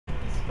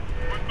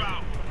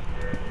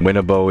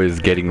Winnebago is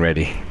getting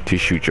ready to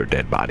shoot your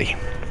dead body.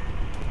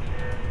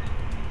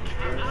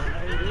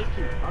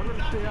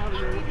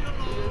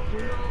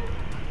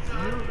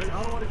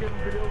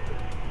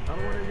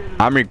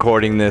 I'm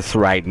recording this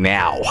right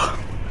now.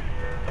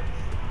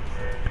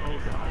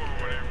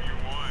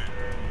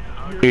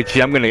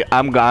 Itchy, I'm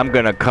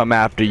gonna come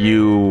after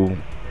you,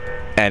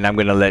 and I'm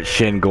gonna let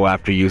Shin go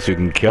after you so you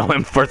can kill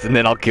him first, and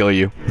then I'll kill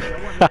you.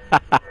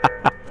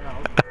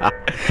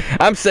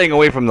 I'm staying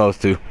away from those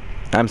two.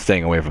 I'm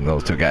staying away from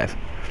those two guys.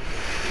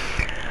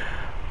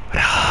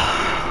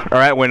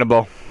 Alright,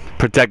 Winnebago.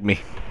 Protect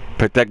me.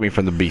 Protect me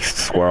from the beast,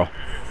 squirrel.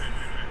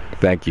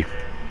 Thank you.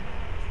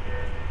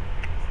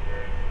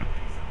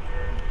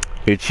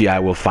 Itchy, I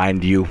will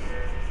find you.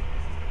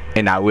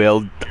 And I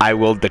will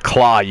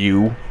declaw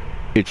you.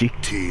 Itchy.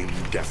 Team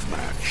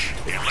deathmatch.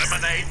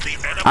 Eliminate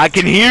the enemy. I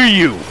can hear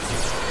you.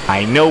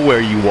 I know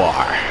where you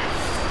are.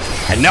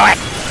 I know it.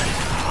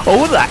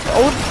 Oh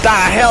the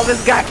hell,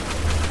 this guy.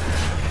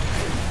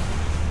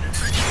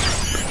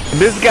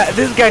 This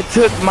guy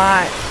took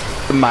my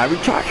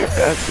recharger.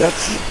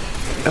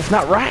 That's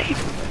not right.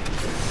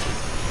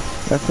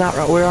 That's not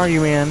right. Where are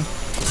you, man?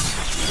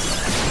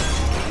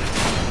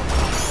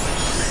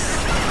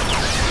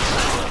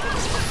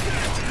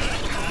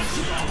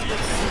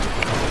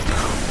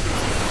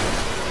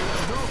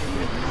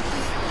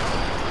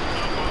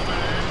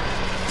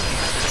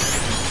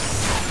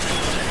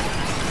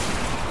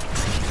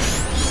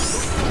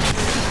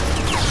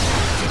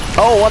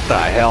 Oh, what the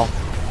hell?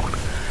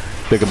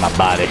 Look at my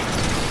body.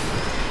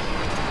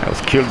 I was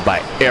killed by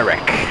Eric.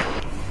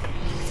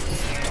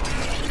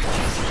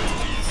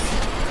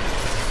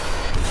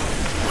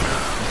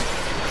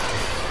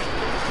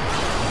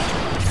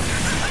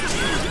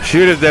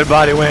 Shoot his dead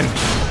body, win.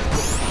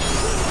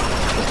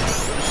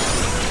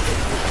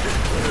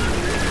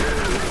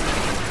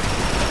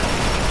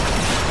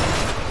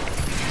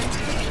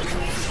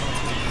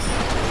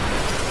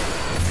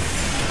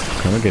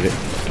 Come and get it.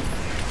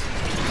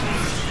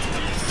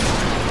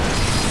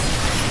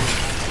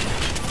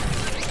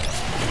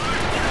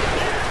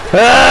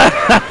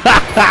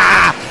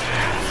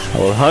 I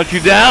will hunt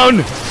you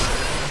down.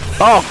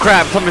 Oh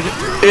crap! Somebody,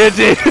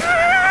 Itchy.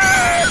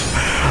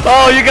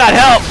 Oh, you got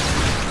help!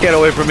 Get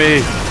away from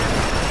me!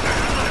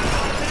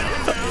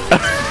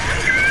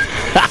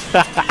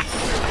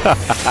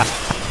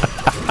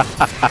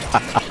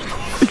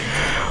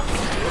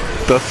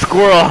 The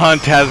squirrel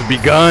hunt has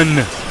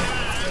begun.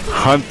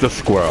 Hunt the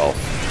squirrel.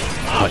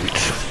 Hunt.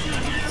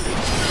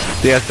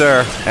 Yes,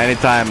 sir.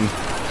 Anytime.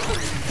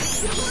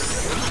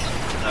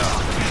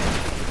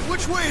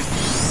 Which way?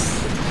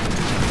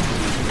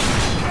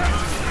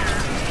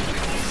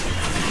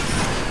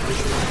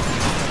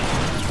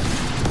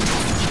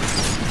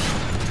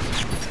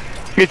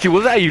 Itchy,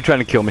 was that you trying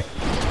to kill me?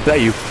 Is that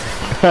you?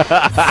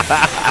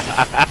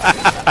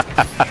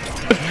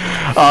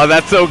 Oh,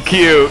 that's so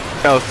cute.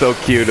 That was so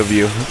cute of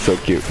you. So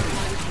cute.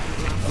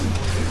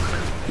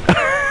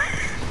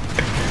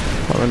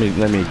 Well,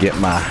 let me get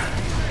my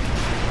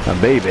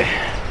baby.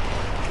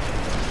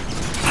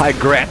 Hi,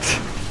 Gret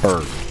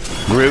or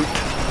Groot.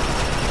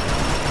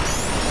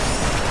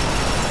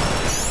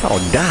 Oh,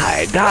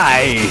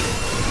 die!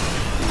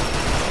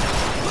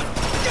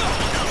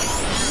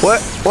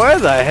 What? Where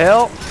the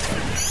hell?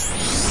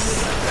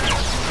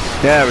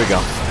 There we go.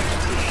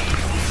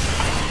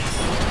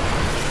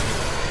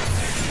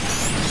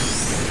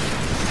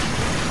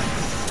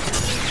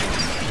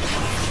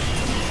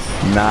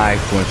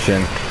 Nice one,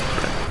 Shin.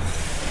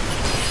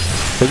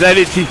 Is that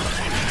Itchy?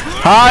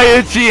 Hi,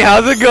 Itchy.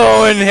 How's it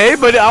going? Hey,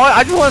 buddy.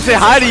 I just want to say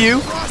hi to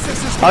you.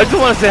 I just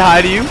want to say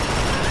hi to you.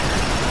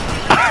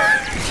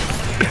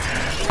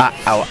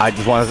 I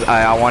just want to.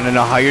 I want to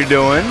know how you're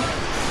doing.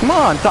 Come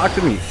on, talk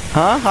to me.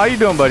 Huh? How you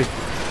doing, buddy?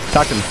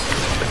 Talk to me.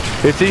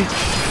 Itchy.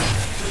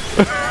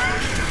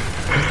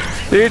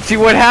 Itchy,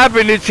 what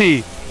happened,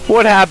 Itchy?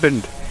 What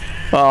happened?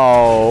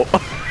 Oh.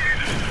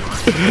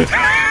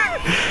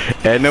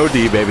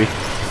 N.O.D, baby.